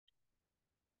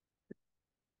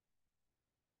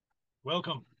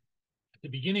Welcome. At the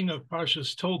beginning of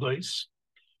Parshas Toldos,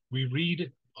 we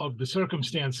read of the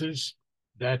circumstances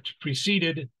that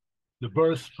preceded the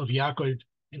birth of Yaakov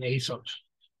and Esav.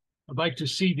 I'd like to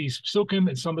see these psukim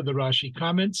and some of the Rashi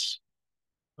comments.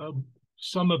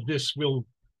 Some of this we'll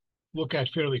look at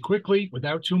fairly quickly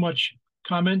without too much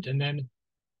comment, and then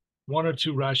one or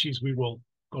two Rashis we will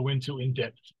go into in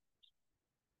depth.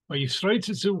 First,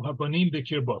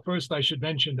 I should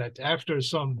mention that after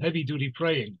some heavy-duty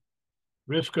praying,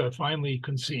 Rivka finally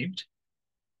conceived,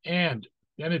 and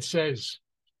then it says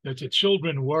that the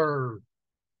children were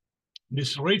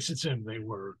misreitsitzim, they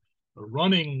were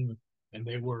running and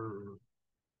they were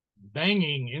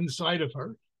banging inside of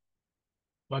her.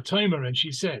 Vatomer, and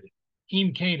she said,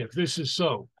 Im Kain, if this is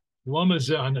so, lama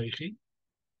ze anechi,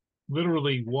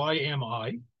 literally, why am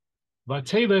I?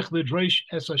 Vatelech lidresh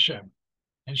es Hashem,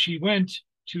 and she went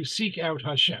to seek out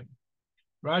Hashem.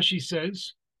 Rashi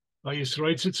says,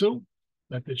 vayisreitzitzu,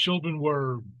 that the children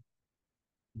were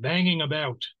banging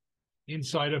about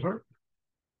inside of her.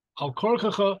 Al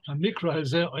korchacha hamikra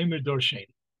hazeh omer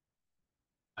dorsheni.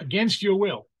 Against your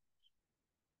will,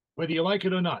 whether you like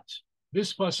it or not,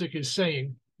 this pasuk is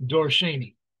saying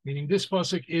dorsheni, meaning this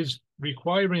pasuk is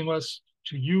requiring us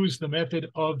to use the method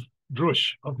of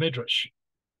drush, of midrash.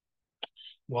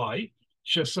 Why?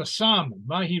 Shesasam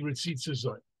mahi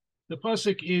ritzitzazot. The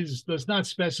pasuk does not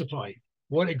specify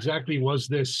what exactly was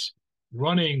this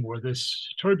running or this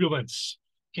turbulence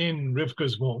in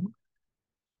Rivka's womb.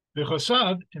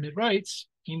 V'chosav, and it writes,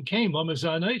 Im kain lama ze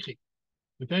anechi.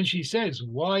 But then she says,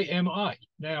 why am I?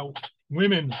 Now,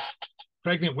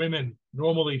 pregnant women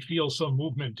normally feel some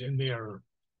movement in their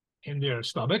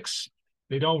stomachs.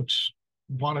 They don't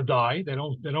want to die. They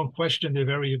don't question their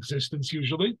very existence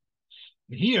usually.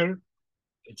 Here,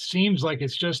 it seems like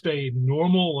it's just a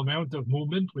normal amount of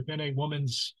movement within a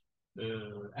woman's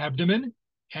abdomen,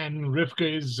 and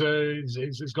Rivka is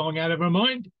going out of her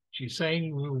mind. She's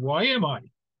saying, why am I?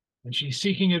 And she's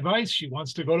seeking advice. She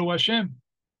wants to go to Hashem.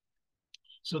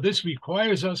 So this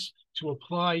requires us to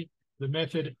apply the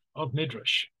method of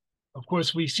midrash. Of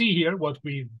course, we see here what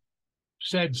we've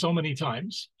said so many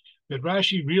times, that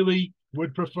Rashi really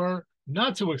would prefer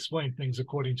not to explain things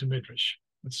according to midrash.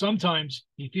 But sometimes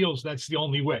he feels that's the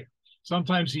only way.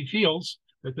 Sometimes he feels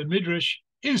that the midrash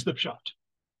is the pshat.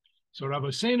 So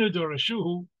Rabbeinu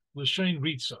Dorashuhu l'shein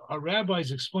ritza. Our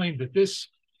rabbis explained that this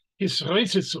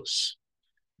hisreitzitzus,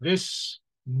 this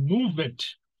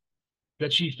movement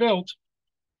that she felt,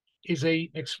 is a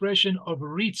expression of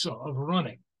ritza, of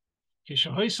running.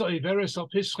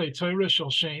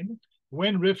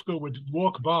 When Rivka would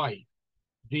walk by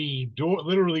the door,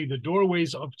 literally the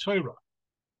doorways of Torah,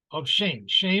 of Shem.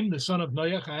 Shem, the son of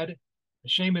Noach, had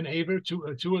Shem and Aver,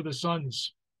 two of the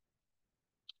sons.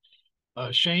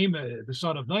 Shem, the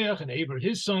son of Noach, and Aver,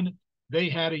 his son, they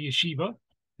had a yeshiva.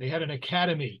 They had an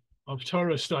academy of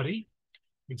Torah study.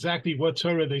 Exactly what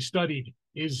Torah they studied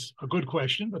is a good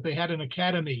question, but they had an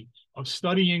academy of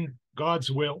studying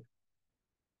God's will.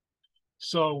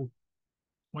 So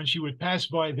when she would pass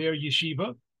by their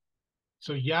yeshiva,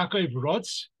 so Yaakov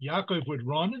would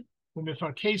run,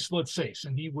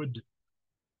 and he would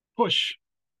push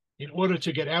in order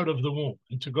to get out of the womb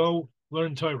and to go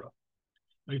learn Torah.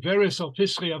 When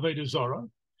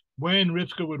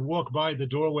Rivka would walk by the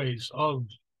doorways of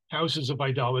houses of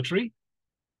idolatry,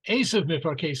 Esav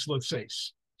mifarkes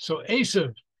lotzeis. So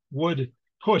Esav would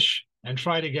push and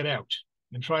try to get out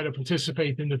and try to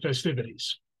participate in the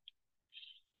festivities.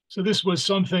 So this was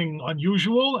something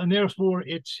unusual, and therefore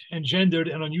it engendered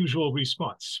an unusual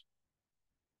response.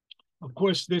 Of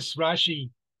course, this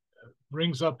Rashi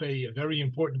brings up a very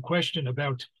important question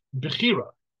about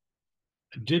Bechira.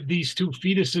 Did these two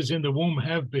fetuses in the womb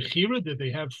have Bechira? Did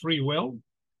they have free will?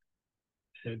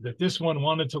 That this one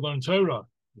wanted to learn Torah,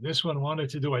 this one wanted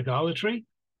to do idolatry?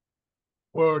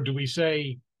 Or do we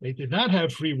say they did not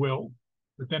have free will,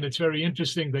 but then it's very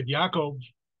interesting that Yaakov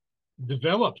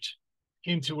developed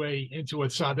into a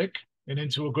tzaddik and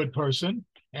into a good person,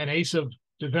 and Esav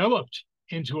developed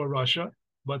into a rasha,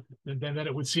 but then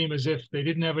it would seem as if they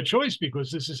didn't have a choice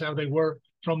because this is how they were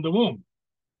from the womb.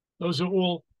 Those are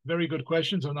all very good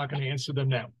questions. I'm not going to answer them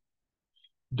now.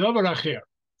 Davar acher,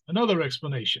 another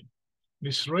explanation.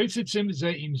 Misreitsitzim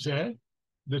ze im ze,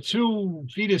 the two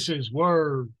fetuses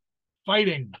were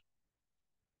fighting,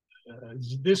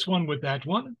 this one with that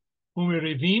one.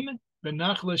 Umirivim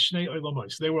benachla shnei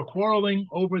oilamos. They were quarreling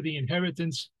over the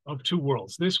inheritance of two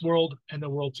worlds, this world and the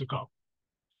world to come.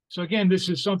 So again, this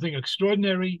is something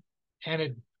extraordinary, and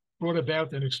it brought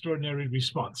about an extraordinary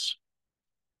response.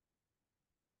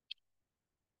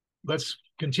 Let's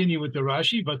continue with the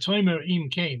Rashi. Vatomer im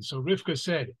kain. So Rivka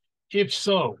said, if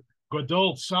so,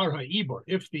 Godol Tsar Ha'ibor,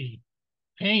 if the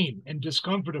pain and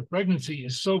discomfort of pregnancy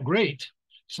is so great,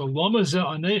 so Lomaze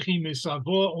Anechi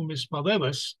Misavo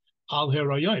Umispalelis Al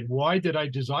Herayon. Why did I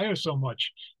desire so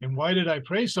much? And why did I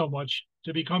pray so much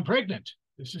to become pregnant?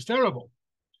 This is terrible.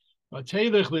 She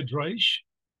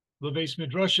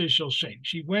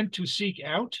went to seek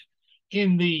out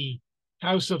in the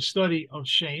house of study of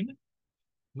Shem,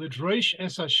 Lidrosh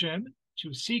es Hashem,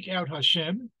 to seek out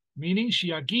Hashem, meaning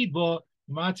Shiagid lo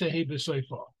matehe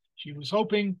b'soifa. She was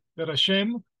hoping that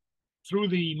Hashem, through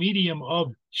the medium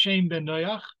of Shem ben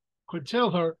Noach, could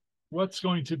tell her what's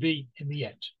going to be in the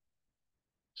end.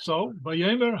 So,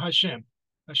 Vayomer Hashem,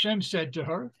 Hashem said to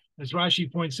her, as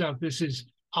Rashi points out, this is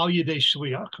Al Yedei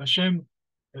Shliach. Hashem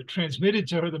transmitted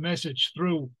to her the message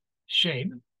through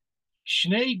Shem.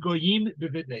 Shnei goyim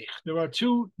b'vitnech. There are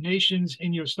two nations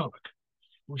in your stomach.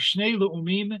 Ushnei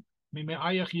le'umim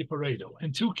mime'ayach yiparedo.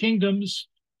 And two kingdoms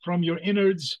from your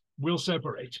innards will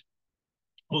separate.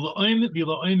 U'la'im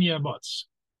v'la'im yamotz.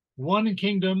 One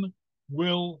kingdom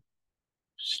will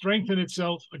strengthen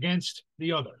itself against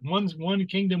the other. One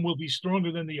kingdom will be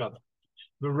stronger than the other.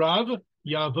 The Rav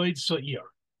Yavod Sa'ir.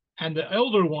 And the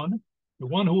elder one, the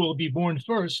one who will be born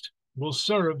first, will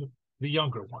serve the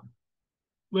younger one.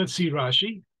 Let's see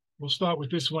Rashi. We'll start with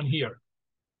this one here.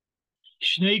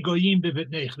 Shnei goyim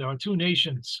b'vitnech. There are two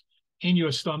nations in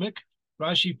your stomach.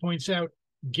 Rashi points out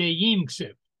geyim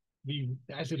ksiv.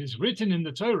 As it is written in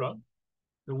the Torah,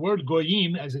 the word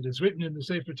goyim, as it is written in the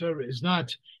Sefer Torah, is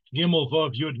not gimel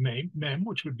vav yud mem,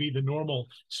 which would be the normal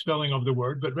spelling of the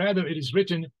word, but rather it is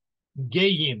written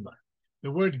geyim.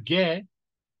 The word ge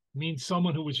means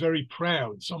someone who was very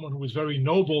proud, someone who was very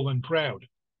noble and proud.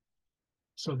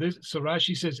 So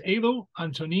Rashi says, Elu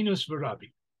Antoninus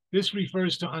v'Rabi. This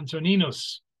refers to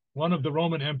Antoninus, one of the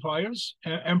Roman emperors,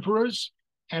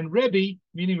 and Rebbe,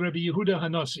 meaning Rebbe Yehuda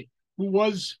Hanasi, who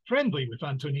was friendly with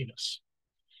Antoninus.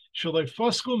 Shalei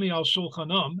fosku mi'al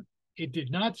shulchanam, it did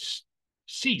not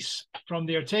cease from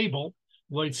their table,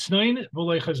 loitznein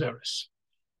v'lei chazeres.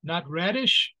 Not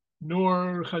radish,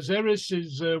 nor chazeres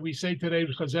is, we say today,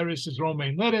 chazeres is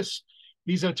romaine lettuce.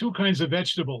 These are two kinds of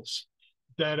vegetables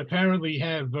that apparently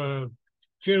have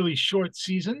fairly short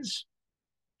seasons,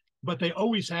 but they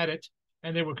always had it,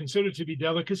 and they were considered to be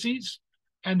delicacies,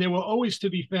 and they were always to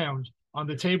be found on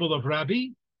the table of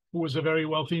Rabbi, who was a very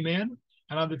wealthy man,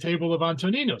 and on the table of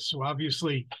Antoninus, who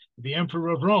obviously, the emperor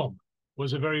of Rome,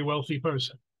 was a very wealthy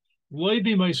person. Loi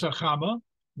b'moisach chama,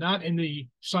 not in the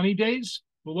sunny days,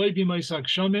 loi b'moisach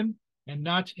shomim, and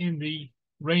not in the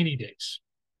rainy days.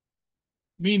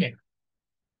 Meaning,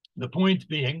 the point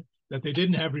being that they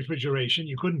didn't have refrigeration,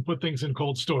 you couldn't put things in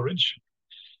cold storage,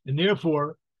 and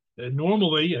therefore,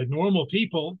 normally, normal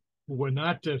people who were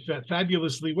not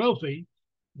fabulously wealthy,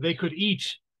 they could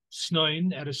eat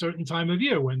snoin at a certain time of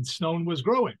year when snow was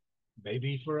growing.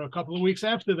 Maybe for a couple of weeks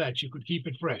after that, you could keep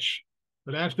it fresh.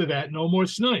 But after that, no more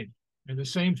snoin. And the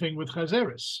same thing with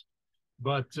chazeres.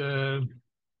 But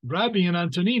Rabbi and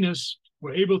Antoninus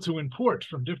were able to import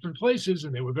from different places,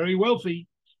 and they were very wealthy.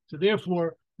 So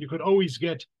therefore, you could always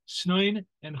get snoin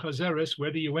and chazeres,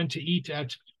 whether you went to eat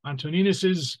at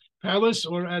Antoninus's palace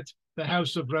or at the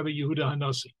house of Rabbi Yehuda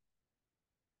Hanasi.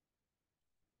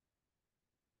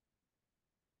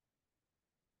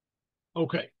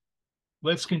 Okay,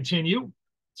 let's continue.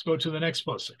 Let's go to the next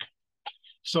pasuk.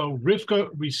 So Rivka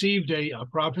received a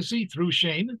prophecy through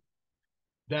Shem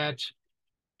that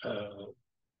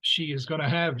she is going to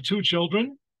have two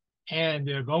children, and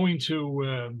they're going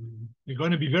to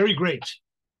be very great.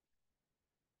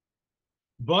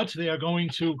 But they are going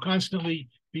to constantly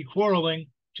be quarreling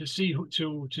to see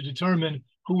to determine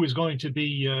who is going to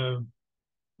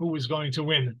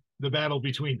win the battle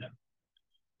between them.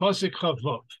 Pasuk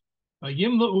Chavvot.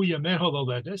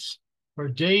 Her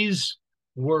days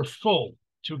were full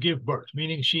to give birth,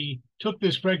 meaning she took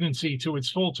this pregnancy to its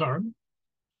full term.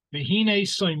 And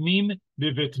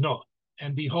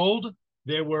behold,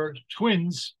 there were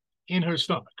twins in her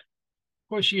stomach. Of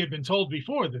course, she had been told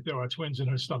before that there are twins in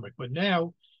her stomach, but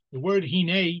now the word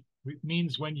hine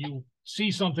means when you see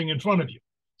something in front of you.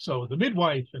 So the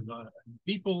midwife and the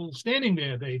people standing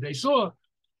there, they saw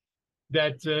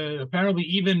that apparently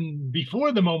even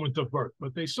before the moment of birth,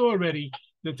 but they saw already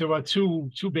that there are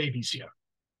two babies here.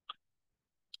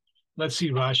 Let's see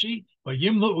Rashi.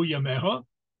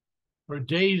 Her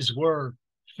days were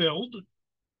filled.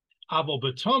 Aval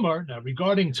b'Tamar. Now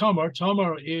regarding Tamar,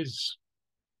 Tamar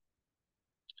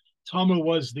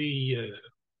was the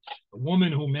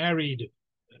woman who married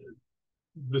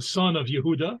the son of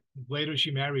Yehuda. Later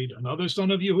she married another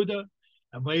son of Yehuda,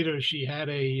 and later she had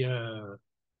a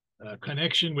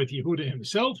connection with Yehuda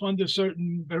himself under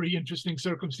certain very interesting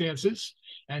circumstances,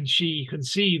 and she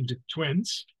conceived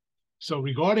twins. So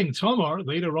regarding Tamar,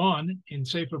 later on in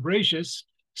Sefer Bereshis,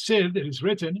 Siv, it is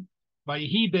written,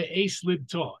 Vayhi be'es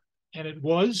lidta, and it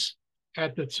was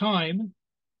at the time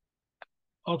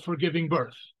of her giving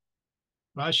birth.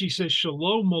 Rashi says,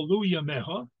 Shalom molu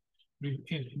yameha.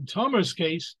 In Tamar's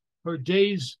case, her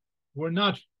days were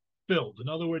not filled. In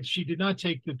other words, she did not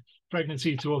take the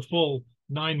pregnancy to a full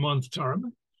 9-month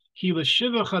term. Shiva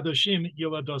chadashim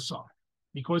yiladasa,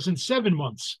 because in 7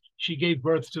 months she gave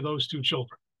birth to those 2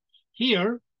 children.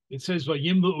 Here it says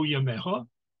vayimlu yameha,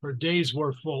 her days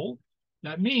were full.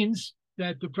 That means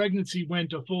that the pregnancy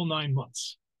went a full 9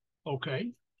 months.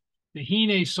 Okay. The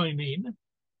hine soimim, and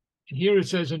here it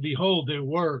says, and behold, there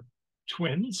were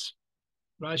twins.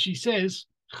 Rashi says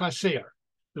chaser.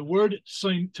 The word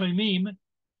soimim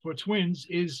for twins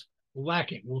is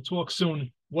lacking. We'll talk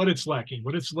soon what it's lacking,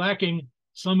 but it's lacking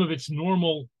some of its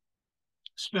normal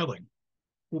spelling.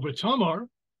 Uber Tamar,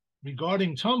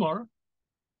 regarding Tamar,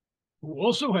 who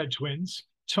also had twins,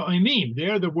 ta'imim,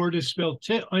 there the word is spelled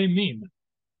te'imim.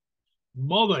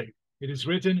 Mole, it is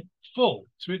written full.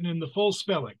 It's written in the full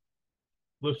spelling.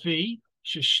 Lefi,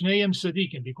 sheshneim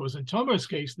sadikim, because in Tamar's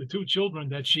case, the 2 children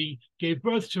that she gave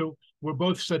birth to were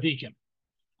both sadikim.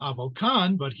 Aval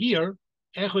kan, but here,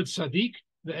 echad sadik,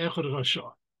 the echad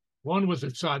rasha. One was a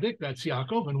tzaddik, that's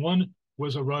Yaakov, and one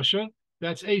was a rasha,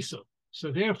 that's Esav.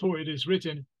 So therefore it is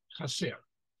written chaser.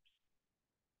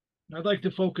 I'd like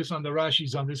to focus on the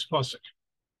Rashis on this pasuk.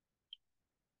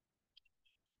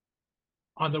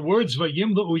 On the words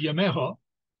vayimlu yameha,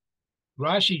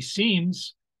 Rashi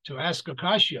seems to ask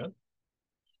Akashya,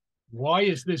 why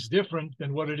is this different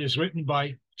than what it is written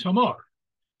by Tamar?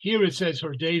 Here it says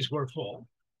her days were full.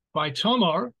 By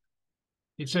Tamar,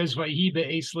 it says vayhi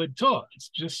be'es lidta. It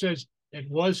just says it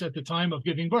was at the time of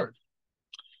giving birth.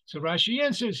 So Rashi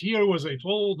answers, here was a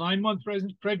full 9-month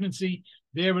pregnancy.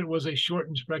 There it was a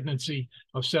shortened pregnancy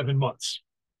of 7 months.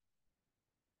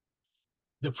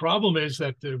 The problem is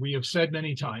that we have said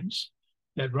many times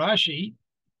that Rashi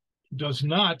does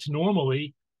not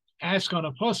normally ask on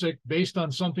a pasuk based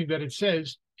on something that it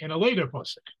says in a later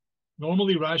pasuk.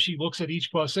 Normally Rashi looks at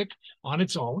each pasuk on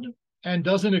its own and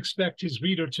doesn't expect his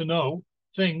reader to know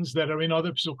things that are in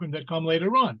other psukim that come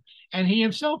later on. And he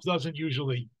himself doesn't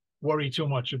usually worry too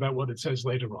much about what it says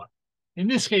later on. In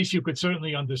this case, you could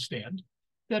certainly understand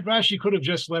that Rashi could have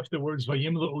just left the words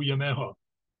vayimlu yameha,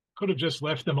 could have just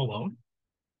left them alone.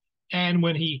 And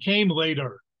when he came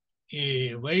later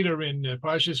in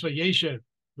Parshas Vayeshev,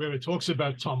 where it talks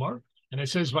about Tamar, and it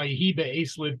says vayhi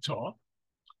be'es lidta,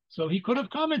 so he could have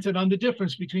commented on the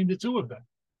difference between the 2 of them.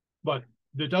 But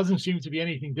there doesn't seem to be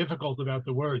anything difficult about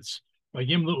the words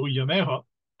vayimlu yameha.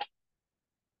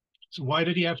 So why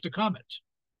did he have to comment?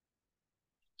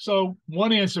 So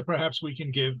one answer perhaps we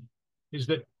can give is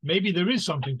that maybe there is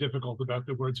something difficult about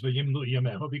the words vayimlu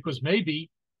yameha, because maybe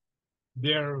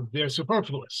they're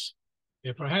superfluous.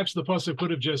 Yeah, perhaps the pasuk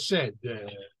could have just said that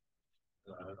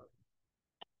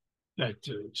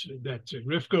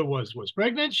Rivka was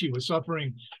pregnant. She was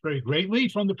suffering very greatly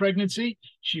from the pregnancy.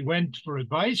 She went for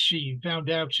advice. She found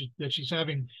out that she's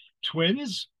having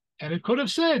twins, and it could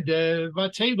have said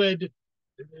vateled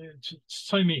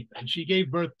tzimim, and she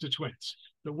gave birth to twins.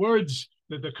 The words,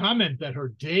 the comment that her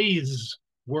days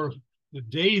were, the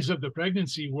days of the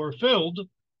pregnancy were filled.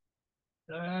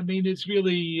 I mean, it's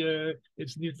really,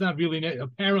 it's not really,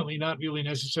 apparently not really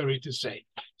necessary to say.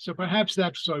 So perhaps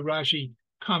that's why Rashi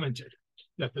commented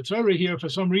that the Torah here, for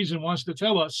some reason, wants to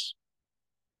tell us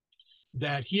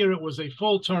that here it was a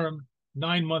full-term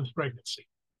 9-month pregnancy.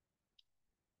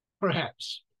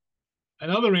 Perhaps.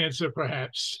 Another answer,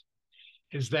 perhaps,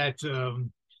 is that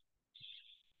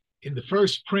in the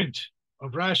first print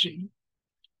of Rashi,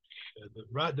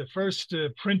 the first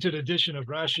printed edition of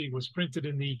Rashi was printed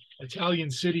in the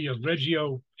Italian city of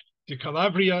Reggio di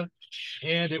Calabria,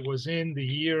 and it was in the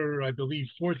year, I believe,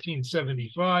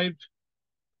 1475.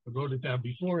 I wrote it down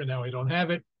before, and now I don't have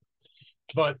it.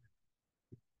 But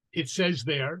it says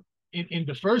there, in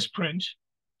the first print,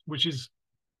 which is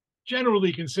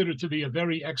generally considered to be a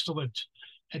very excellent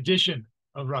edition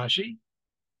of Rashi,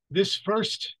 this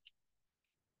first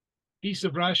piece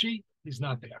of Rashi is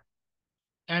not there.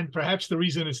 And perhaps the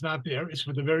reason it's not there is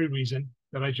for the very reason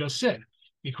that I just said,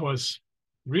 because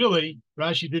really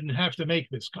Rashi didn't have to make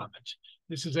this comment.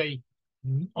 This is a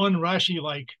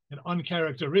un-Rashi-like and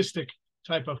uncharacteristic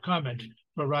type of comment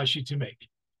for Rashi to make.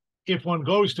 If one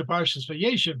goes to Parshas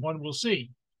Vayeshev, one will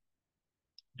see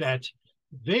that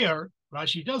there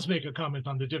Rashi does make a comment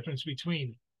on the difference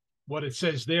between what it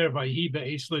says there, Vayhi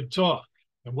be'es lidta,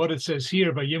 and what it says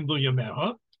here, Vayimlu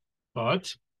yameha.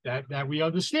 But that we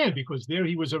understand, because there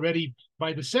he was already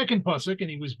by the second pasuk, and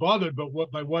he was bothered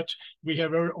by what we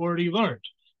have already learned.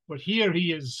 But here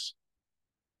he is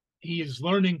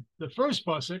learning the first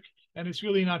pasuk, and it's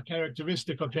really not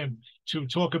characteristic of him to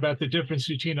talk about the difference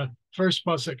between a first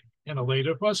pasuk and a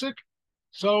later pasuk.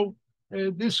 So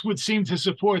this would seem to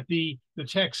support the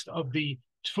text of the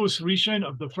Tfus Rishon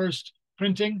of the first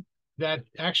printing, that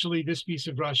actually this piece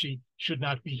of Rashi should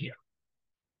not be here.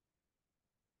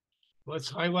 Let's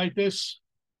highlight this,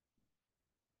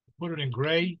 put it in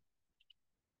gray,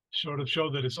 sort of show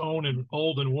that it's old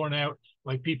and worn out,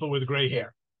 like people with gray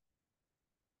hair.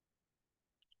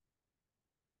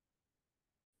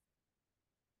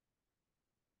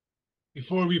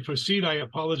 Before we proceed, I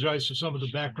apologize for some of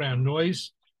the background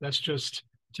noise. That's just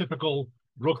typical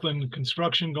Brooklyn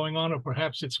construction going on, or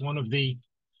perhaps it's one of the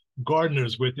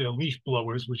gardeners with their leaf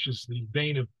blowers, which is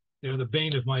they're the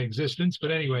bane of my existence.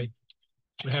 But anyway,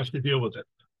 we have to deal with it.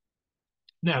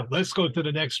 Now, let's go to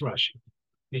the next Rashi.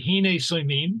 Hine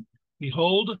Soimim,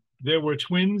 behold, there were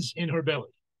twins in her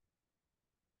belly.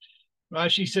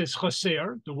 Rashi says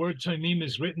chaser. The word Taimim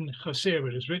is written chaser.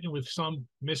 It is written with some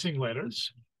missing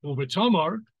letters. Over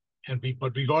Tamar,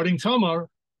 but regarding Tamar,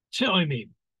 Taimim.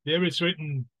 There it's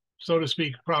written, so to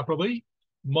speak, properly.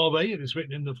 Mole, it is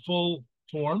written in the full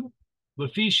form.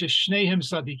 Lefisha Shnehem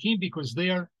Sadikim, because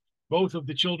there, both of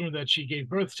the children that she gave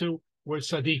birth to were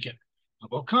Sadikim.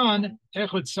 Abokan,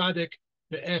 Echad Sadik,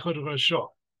 the Echad Rasha.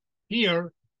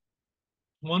 Here,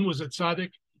 one was a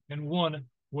Tzaddik and one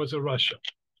was a Rasha.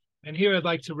 And here I'd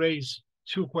like to raise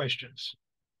two questions.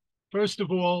 First of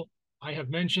all, I have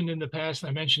mentioned in the past, I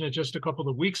mentioned it just a couple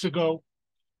of weeks ago,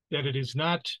 that it is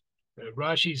not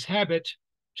Rashi's habit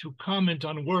to comment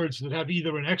on words that have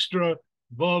either an extra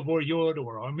vav or yod,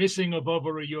 or are missing a vav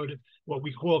or a yod, what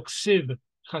we call ksiv,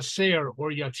 chaser,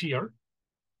 or yatir,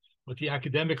 what the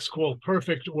academics call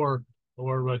perfect or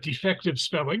defective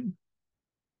spelling.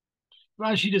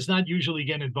 Rashi does not usually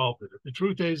get involved with it. The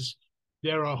truth is,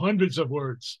 there are hundreds of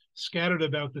words scattered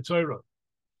about the Torah,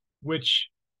 which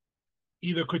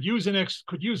either could use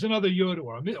another yud,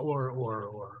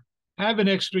 or have an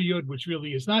extra yud, which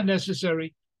really is not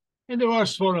necessary. And there are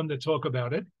svarim that talk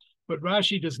about it, but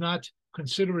Rashi does not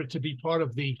consider it to be part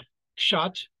of the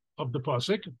pshat of the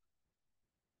pasuk.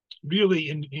 Really,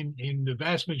 in the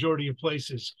vast majority of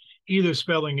places, either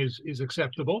spelling is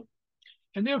acceptable,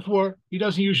 and therefore he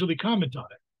doesn't usually comment on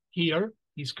it. Here,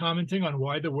 he's commenting on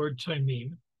why the word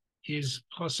taimim is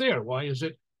chaser. Why is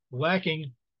it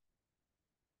lacking?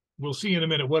 We'll see in a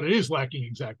minute what it is lacking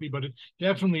exactly, but it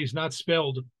definitely is not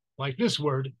spelled like this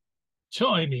word,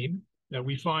 taimim, that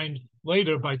we find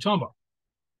later by Tamar.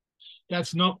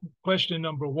 That's not question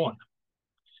number one.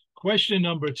 Question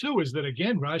number two is that,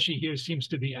 again, Rashi here seems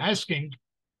to be asking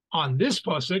on this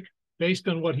pasuk based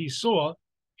on what he saw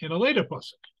in a later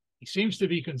pasuk. He seems to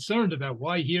be concerned about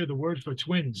why here the word for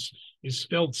twins is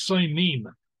spelled soimim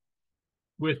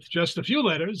with just a few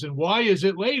letters, and why is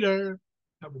it later?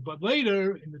 But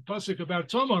later in the pasuk about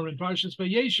Tamar in Parshas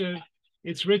Vayeshev,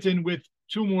 it's written with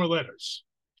two more letters.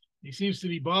 He seems to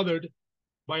be bothered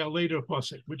by a later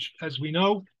pasuk, which, as we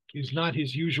know, is not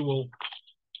his usual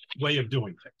way of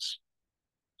doing things.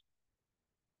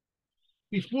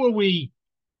 Before we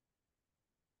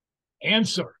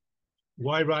answer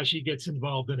why Rashi gets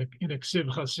involved in a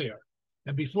ksiv chaser,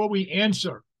 and before we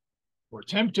answer or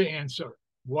attempt to answer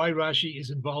why Rashi is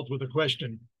involved with a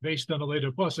question based on a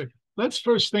later pasuk, let's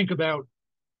first think about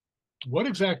what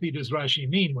exactly does Rashi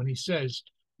mean when he says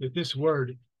that this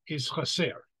word is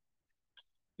chaser.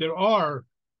 There are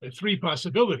three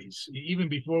possibilities. Even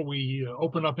before we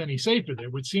open up any sefer, there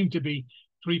would seem to be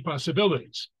three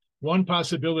possibilities. One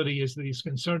possibility is that he's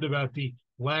concerned about the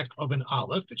lack of an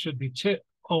aleph. It should be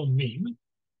te-o-mim.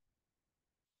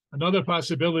 Another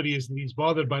possibility is that he's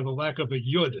bothered by the lack of a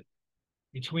yud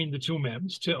between the two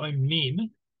mems,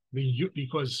 te-o-mim,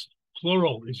 because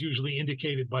plural is usually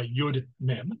indicated by yud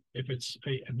mem if it's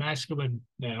a masculine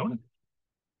noun.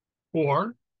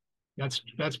 Or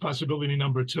that's possibility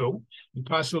number two. And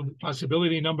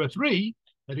possibility number three,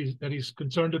 that he's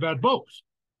concerned about both.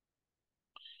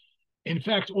 In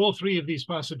fact, all three of these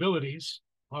possibilities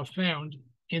are found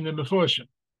in the Meforshim.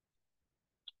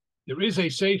 There is a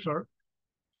sefer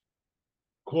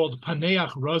called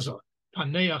Paneach Raza.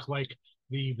 Paneach, like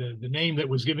the name that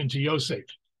was given to Yosef.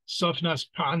 Sofnas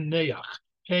Paneach,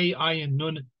 Pei Ayin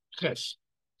Nun Ches.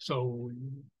 So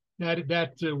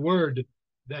that word,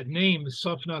 that name,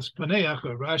 Sofnas Paneach,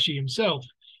 Rashi himself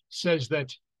says that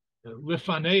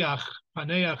Lifaneach,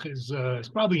 Paneach is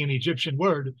probably an Egyptian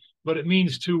word, but it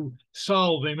means to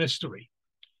solve a mystery.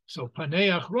 So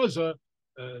Paneach Raza,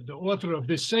 the author of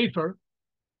this sefer,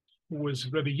 who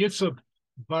was Rabbi Yitzchak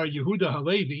Bar Yehuda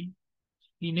Halevi,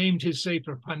 he named his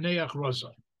sefer Paneach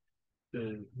Rosa,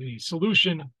 the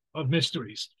solution of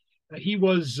mysteries. He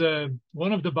was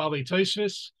one of the Balei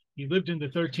Tosfos. He lived in the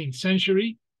 13th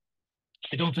century.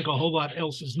 I don't think a whole lot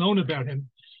else is known about him.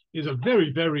 Is a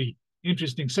very, very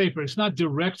interesting sefer. It's not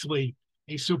directly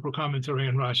a super commentary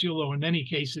on Rashi, although in many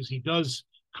cases he does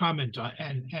comment on,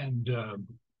 and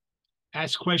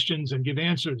ask questions and give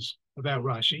answers about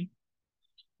Rashi.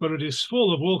 But it is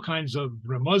full of all kinds of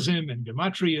remuzim and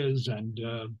gematrias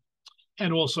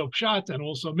and also pshat and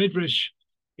also midrash.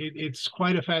 It's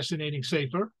quite a fascinating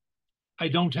sefer. I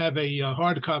don't have a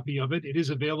hard copy of it. It is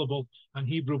available on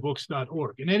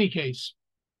HebrewBooks.org. In any case,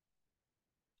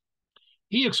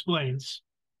 he explains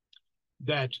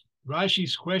that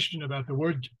Rashi's question about the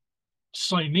word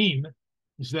saimim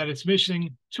is that it's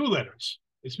missing two letters.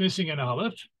 It's missing an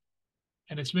aleph,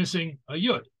 and it's missing a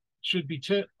yud. It should be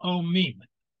te-o-mim.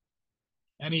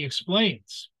 And he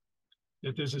explains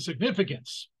that there's a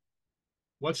significance.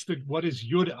 What is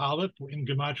yud aleph in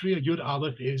gematria? Yud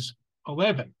aleph is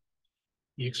 11.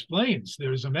 He explains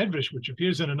there is a medrash which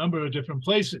appears in a number of different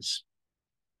places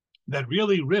that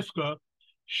really Rivka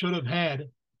should have had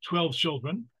 12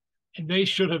 children, and they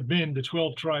should have been the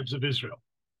 12 tribes of Israel.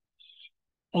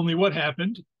 Only what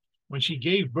happened when she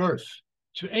gave birth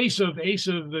to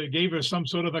Esav gave her some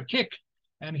sort of a kick,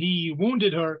 and he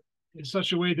wounded her in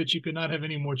such a way that she could not have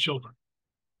any more children.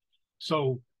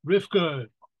 So Rivka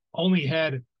only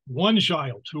had one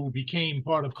child who became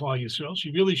part of Klal Yisrael.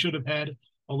 She really should have had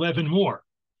 11 more.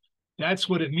 That's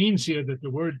what it means here, that the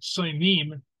word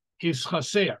saimim is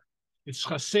chaser. It's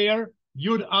chaser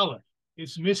yud aleph.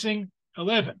 It's missing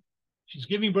 11. She's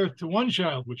giving birth to one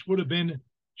child, which should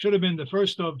have been the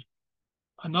first of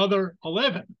another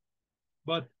 11.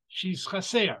 But she's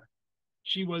chaser.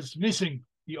 She was missing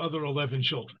the other 11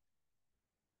 children.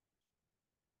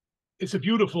 It's a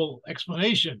beautiful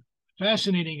explanation,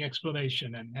 fascinating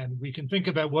explanation, and we can think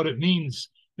about what it means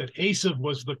that Esav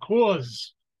was the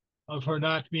cause of her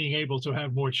not being able to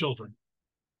have more children.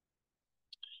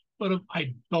 But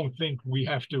I don't think we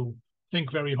have to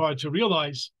think very hard to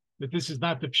realize that this is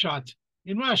not the pshat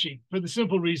in Rashi, for the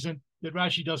simple reason that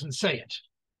Rashi doesn't say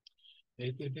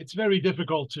it. It's very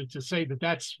difficult to say that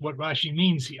that's what Rashi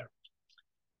means here.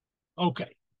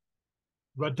 Okay.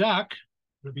 Radak,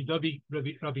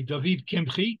 Rabbi David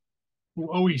Kimchi,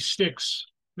 who always sticks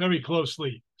very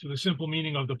closely to the simple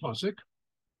meaning of the pasuk,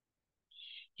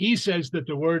 he says that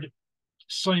the word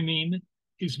saimim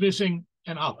is missing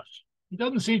an aleph. He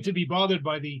doesn't seem to be bothered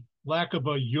by the lack of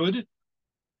a yud,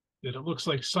 that it looks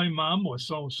like saimam or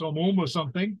somum or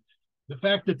something. The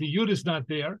fact that the yud is not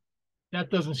there,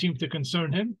 that doesn't seem to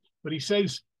concern him. But he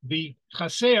says the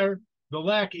chaser, the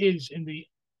lack is in the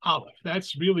aleph.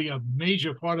 That's really a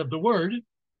major part of the word.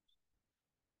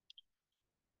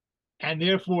 And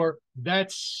therefore,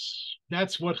 that's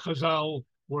what Chazal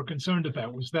were concerned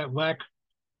about, was that lack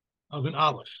of an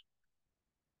aleph.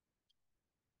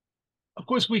 Of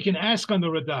course, we can ask on the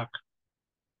Radak,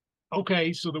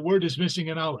 okay, so the word is missing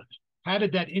an aleph. How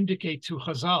did that indicate to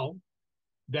Chazal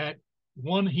that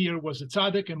one here was a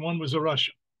tzaddik and one was a rasha?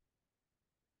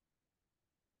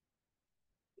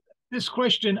 This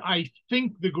question, I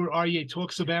think the Gur Aryeh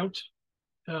talks about.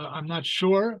 I'm not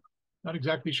sure, not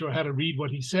exactly sure how to read what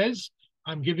he says.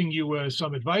 I'm giving you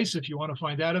some advice. If you want to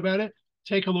find out about it,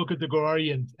 take a look at the Gur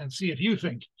Aryeh and see if you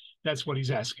think that's what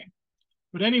he's asking.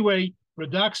 But anyway,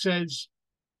 Radak says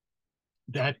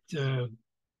that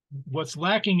what's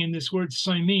lacking in this word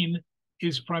saimim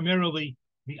is primarily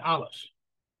the aleph.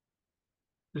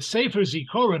 The Sefer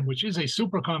Zikoron, which is a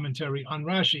super commentary on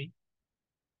Rashi,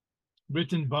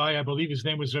 written by, I believe his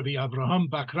name was Rabbi Avraham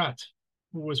Bakrat,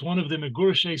 who was one of the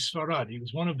Megurshei Sfarad. He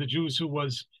was one of the Jews who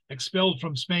was expelled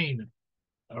from Spain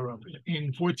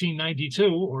in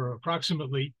 1492, or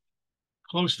approximately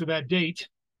close to that date.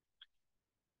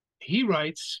 He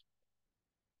writes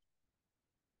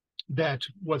that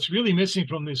what's really missing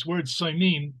from this word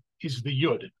saimim is the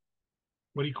yud,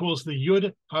 what he calls the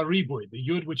yud haribui, the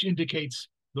yud which indicates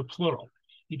the plural.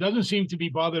 He doesn't seem to be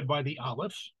bothered by the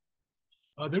aleph.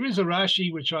 There is a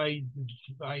Rashi, which I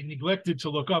neglected to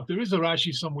look up. There is a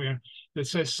Rashi somewhere that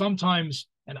says sometimes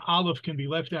an aleph can be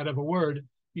left out of a word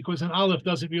because an aleph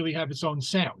doesn't really have its own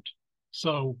sound.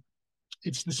 So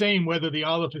it's the same whether the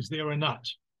aleph is there or not.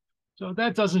 So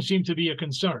that doesn't seem to be a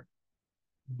concern.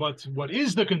 But what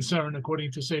is the concern,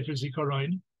 according to Sefer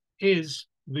Zikaron, is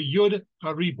the yud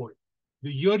haribui,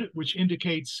 the yud which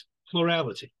indicates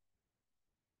plurality.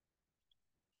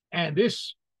 And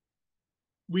this,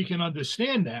 we can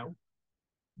understand now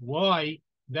why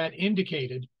that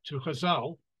indicated to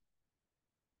Chazal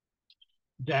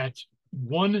that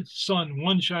one son,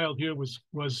 one child here was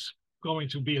going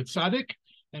to be a tzaddik,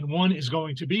 and one is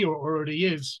going to be, or already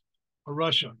is, a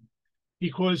rasha,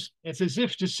 because it's as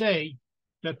if to say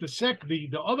that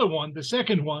the other one, the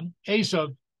second one,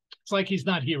 Esav, it's like he's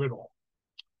not here at all.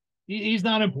 He's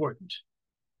not important.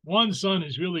 One son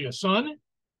is really a son.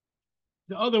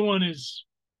 The other one is,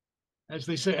 as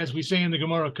we say in the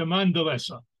Gemara,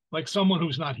 kamandalesa, like someone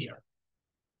who's not here.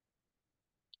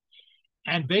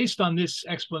 And based on this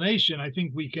explanation, I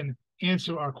think we can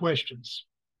answer our questions.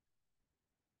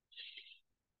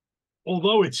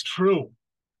 Although it's true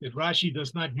that Rashi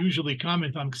does not usually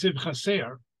comment on ksiv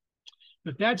chaser,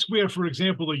 but that's where, for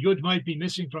example, a yud might be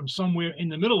missing from somewhere in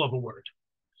the middle of a word,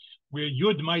 where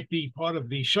yud might be part of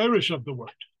the shirish of the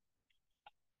word.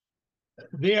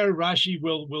 There, Rashi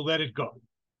will let it go.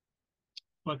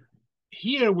 But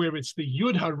here, where it's the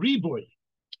yud hariboy,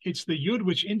 it's the yud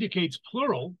which indicates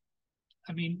plural.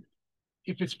 I mean,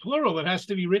 if it's plural, it has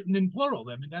to be written in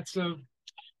plural. I mean, that's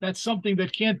something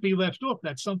that can't be left off.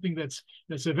 That's something that's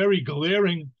a very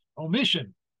glaring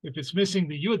omission. If it's missing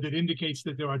the yud, that indicates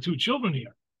that there are two children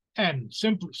here. And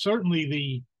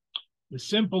certainly the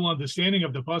simple understanding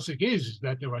of the pasuk is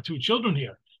that there are two children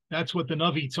here. That's what the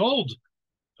Navi told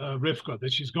Rivka,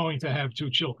 that she's going to have two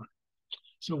children.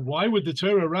 So why would the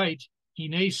Torah write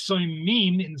Hinei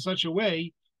Soimim in such a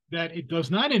way that it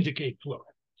does not indicate plural?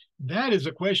 That is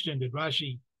a question that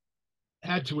Rashi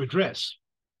had to address.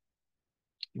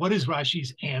 What is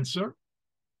Rashi's answer?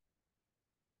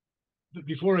 But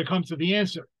before I come to the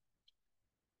answer,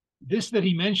 this that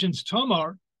he mentions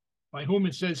Tamar, by whom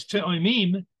it says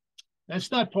Te'omim,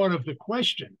 that's not part of the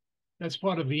question. That's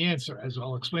part of the answer, as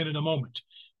I'll explain in a moment.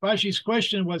 Rashi's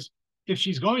question was, if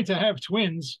she's going to have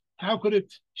twins, how could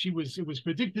it? It was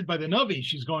predicted by the Navi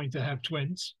she's going to have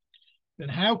twins. Then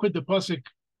how could the pasuk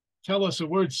tell us a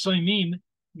word Saimim,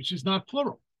 which is not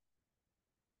plural?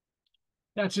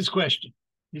 That's his question.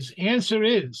 His answer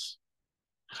is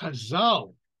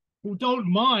Chazal, who don't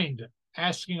mind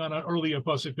asking on an earlier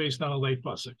pasuk based on a late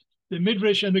pasuk. The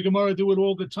Midrash and the Gemara do it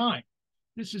all the time.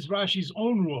 This is Rashi's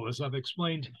own rule, as I've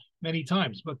explained many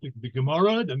times. But the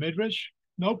Gemara, the Midrash,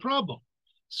 no problem.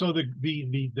 So the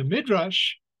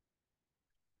Midrash,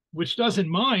 which doesn't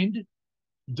mind,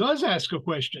 does ask a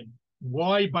question.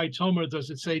 Why by Tomer does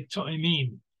it say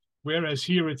Ta'imim, whereas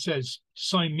here it says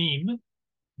Saimim,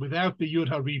 without the Yud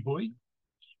HaRiboy?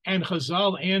 And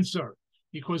Chazal answer,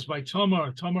 because by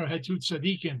Tomer had two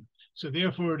tzadikim, so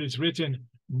therefore it is written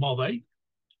Malay.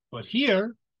 But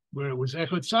here, where it was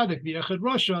Echad Tzadik, the Echad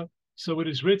Rasha, so it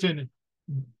is written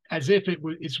as if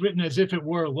it's written as if it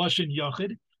were Lashon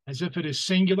Yachid, as if it is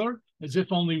singular, as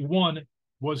if only one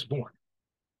was born.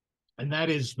 And that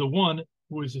is the one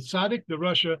who is a tzaddik. The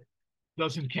Rasha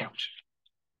doesn't count.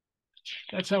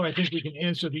 That's how I think we can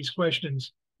answer these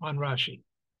questions on Rashi.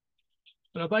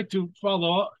 But I'd like to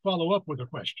follow up with a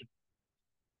question.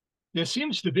 There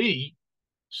seems to be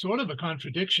sort of a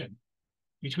contradiction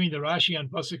between the Rashi on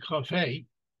Pasuk Chav Hei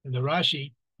and the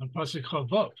Rashi on Pasuk Chav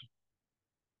Vav.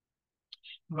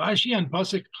 Rashi on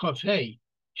Pasuk Chav Hei,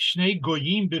 Shnei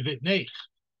Goyim Bevitneich,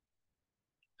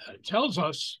 tells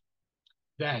us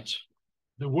that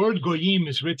the word Goyim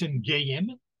is written Geyim,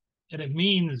 and it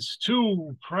means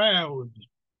two proud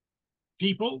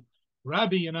people,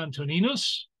 Rabbi and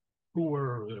Antoninus, who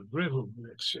were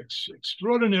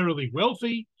extraordinarily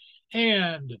wealthy,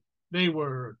 and there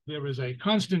was a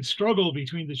constant struggle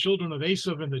between the children of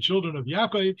Esav and the children of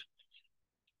Yaakov,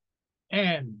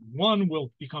 and one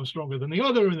will become stronger than the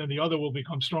other, and then the other will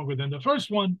become stronger than the first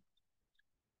one.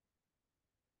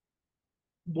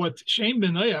 What Shem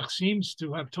ben Noach seems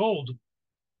to have told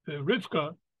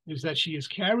Rivka is that she is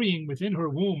carrying within her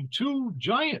womb two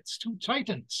giants, two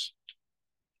titans.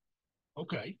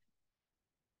 Okay.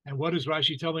 And what is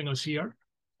Rashi telling us here?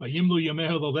 In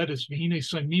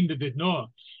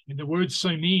the word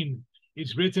Saimim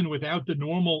is written without the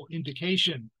normal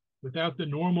indication, without the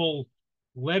normal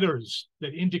letters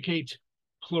that indicate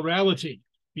plurality,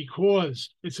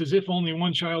 because it's as if only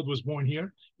one child was born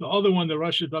here. The other one, the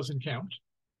Rasha, doesn't count.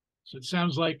 So it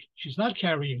sounds like she's not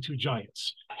carrying two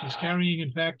giants. She's carrying,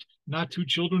 in fact, not two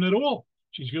children at all.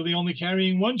 She's really only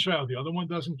carrying one child. The other one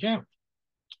doesn't count.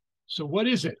 So what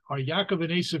is it? Are Yaakov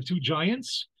and Esav two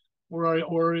giants? Or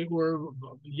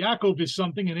Yaakov is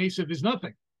something and Esav is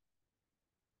nothing?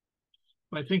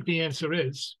 I think the answer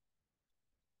is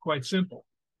quite simple.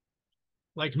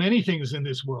 Like many things in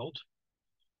this world,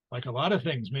 like a lot of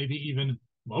things, maybe even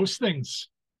most things,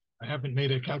 I haven't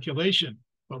made a calculation,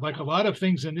 but like a lot of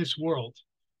things in this world,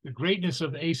 the greatness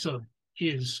of Esav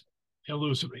is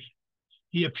illusory.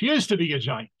 He appears to be a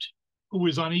giant who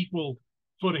is on equal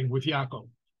footing with Yaakov,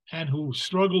 and who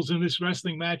struggles in this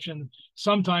wrestling match and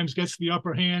sometimes gets the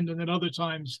upper hand, and then other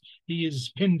times he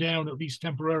is pinned down, at least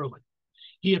temporarily.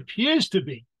 He appears to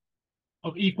be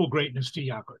of equal greatness to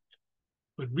Yaakov,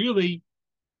 but really,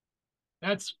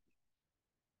 that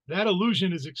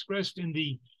illusion is expressed in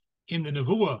the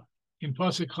Nevuah in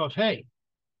Pasuk Chaf Hey.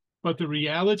 But the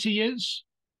reality is,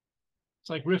 it's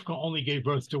like Rivka only gave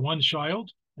birth to one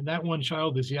child, and that one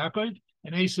child is Yaakov,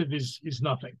 and Esav is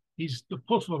nothing. He's the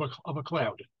puff of a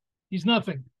cloud. He's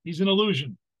nothing. He's an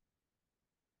illusion.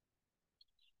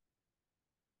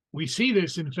 We see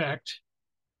this, in fact,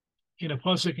 in a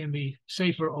pasuk in the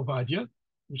Sefer Ovadia,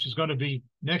 which is going to be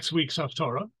next week's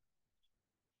Haftarah.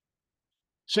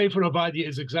 Sefer Ovadia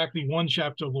is exactly one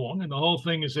chapter long, and the whole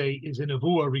thing is a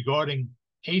nevuah regarding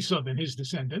Esav and his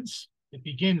descendants. It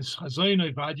begins Chazon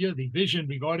Ovadia, the vision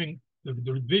regarding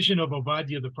the vision of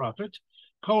Ovadia the prophet.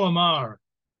 Ko Amar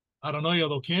Adonai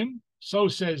Elokim, so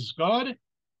says God.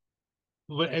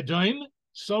 Edom,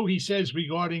 so he says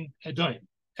regarding Edom,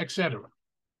 etc.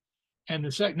 And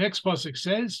the next pasuk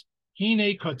says,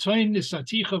 Hine katoin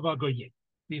nisaticha vagoyim.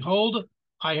 Behold,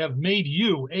 I have made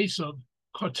you, Esav,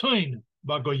 katoin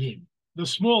vagoyim, the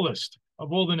smallest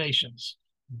of all the nations.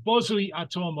 Bozui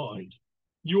atom oid.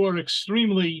 You are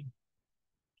extremely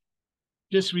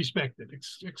disrespected,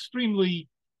 extremely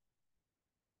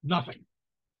nothing.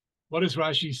 What does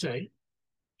Rashi say?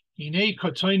 Hine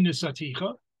katoin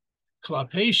nisaticha.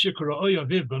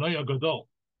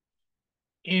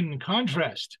 In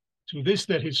contrast to this,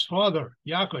 that his father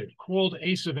Yaakov called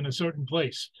Esav in a certain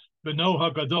place, Beno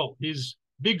HaGadol, his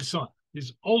big son,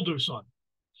 his older son.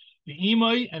 The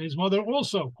Imai and his mother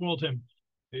also called him,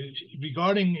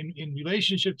 regarding in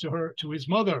relationship to his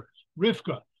mother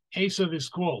Rivka. Esav is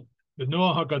called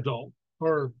Beno HaGadol,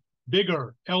 her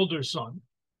bigger elder son.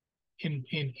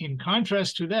 In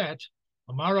contrast to that,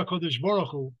 Amar HaKadosh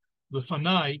Baruch Hu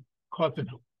L'fanai.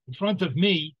 In front of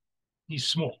me, he's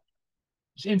small.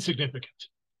 He's insignificant.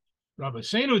 Rabbi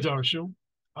Seinu Darshu,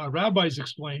 our rabbis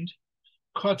explained,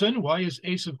 Katan, why is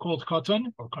Esav called Katan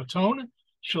or Katon?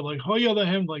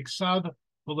 Shalehoyalehem like Sad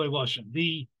V'Leilashem.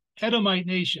 The Edomite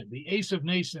nation, the Esav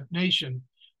nation,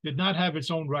 did not have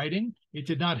its own writing. It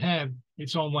did not have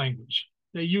its own language.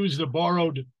 They used a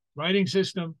borrowed writing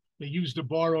system. They used a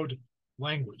borrowed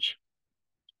language.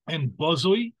 And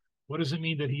Bozui, what does it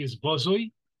mean that he is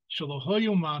Bozui?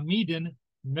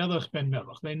 Melech ben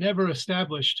Melech. They never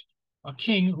established a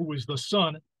king who was the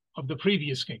son of the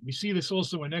previous king. We see this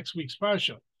also in next week's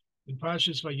Parsha, in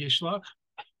Parshas Vayishlach,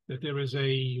 that there is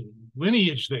a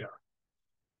lineage there.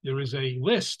 There is a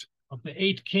list of the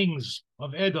 8 kings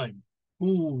of Edom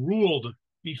who ruled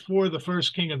before the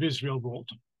first king of Israel ruled.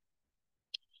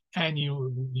 And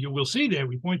you will see there,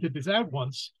 we pointed this out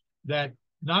once, that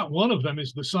not one of them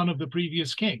is the son of the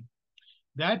previous king.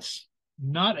 That's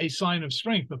not a sign of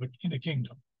strength in a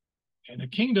kingdom. And a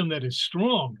kingdom that is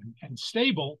strong and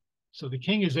stable, so the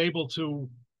king is able to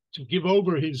give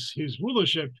over his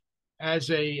rulership as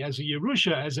a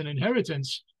Yerusha, as an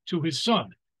inheritance to his son.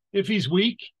 If he's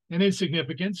weak and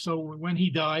insignificant, so when he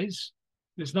dies,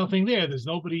 there's nothing there. There's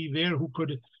nobody there who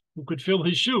could fill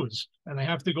his shoes, and they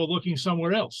have to go looking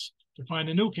somewhere else to find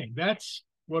a new king. That's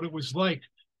what it was like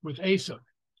with Esav.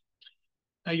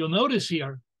 Now you'll notice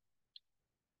here,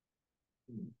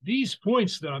 these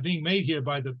points that are being made here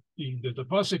by the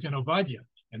pasuk in Ovadia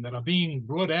and that are being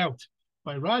brought out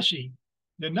by Rashi,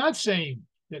 they're not saying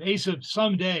that Esav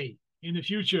someday in the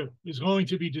future is going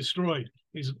to be destroyed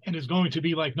and is going to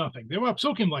be like nothing. There are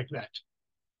psukim like that.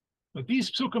 But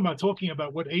these psukim are talking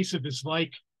about what Esav is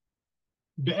like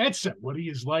be'etzem, what he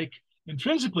is like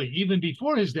intrinsically, even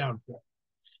before his downfall.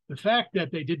 The fact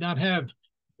that they did not have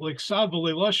L'ksav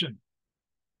v'Leilashem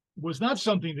was not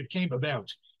something that came about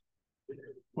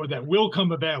or that will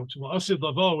come about L'Asid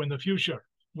Lavo in the future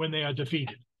when they are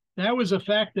defeated. That was a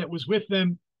fact that was with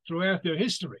them throughout their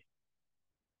history.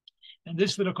 And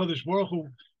this that HaKadosh Baruch Hu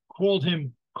called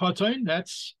him Katan,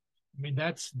 that's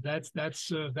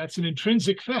an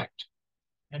intrinsic fact.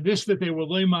 And this that they were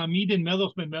Lo Ma'amidin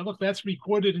Melech ben Melech, that's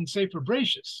recorded in Sefer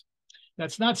Bereshis.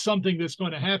 That's not something that's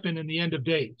going to happen in the end of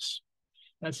days.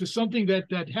 That's just something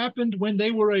that happened when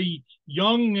they were a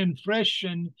young and fresh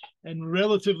and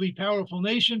relatively powerful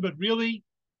nation, but really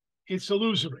it's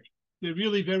illusory. They're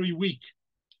really very weak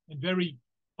and very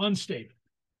unstable.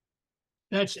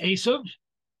 That's Esav.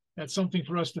 That's something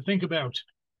for us to think about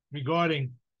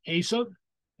regarding Esav,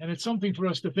 and it's something for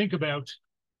us to think about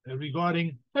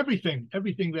regarding everything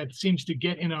that seems to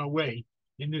get in our way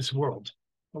in this world.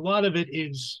 A lot of it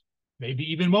is,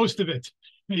 maybe even most of it,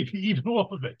 maybe even all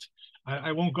of it.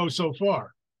 I won't go so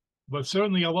far, but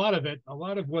certainly a lot of it, a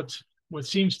lot of what what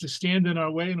seems to stand in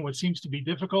our way and what seems to be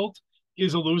difficult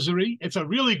is illusory. It's a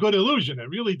really good illusion. It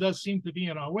really does seem to be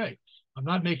in our way. I'm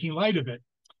not making light of it,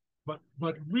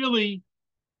 but really,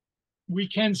 we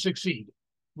can succeed.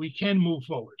 We can move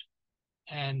forward,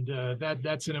 and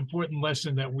that's an important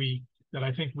lesson that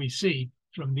I think we see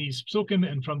from these psukim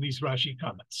and from these Rashi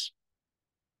comments.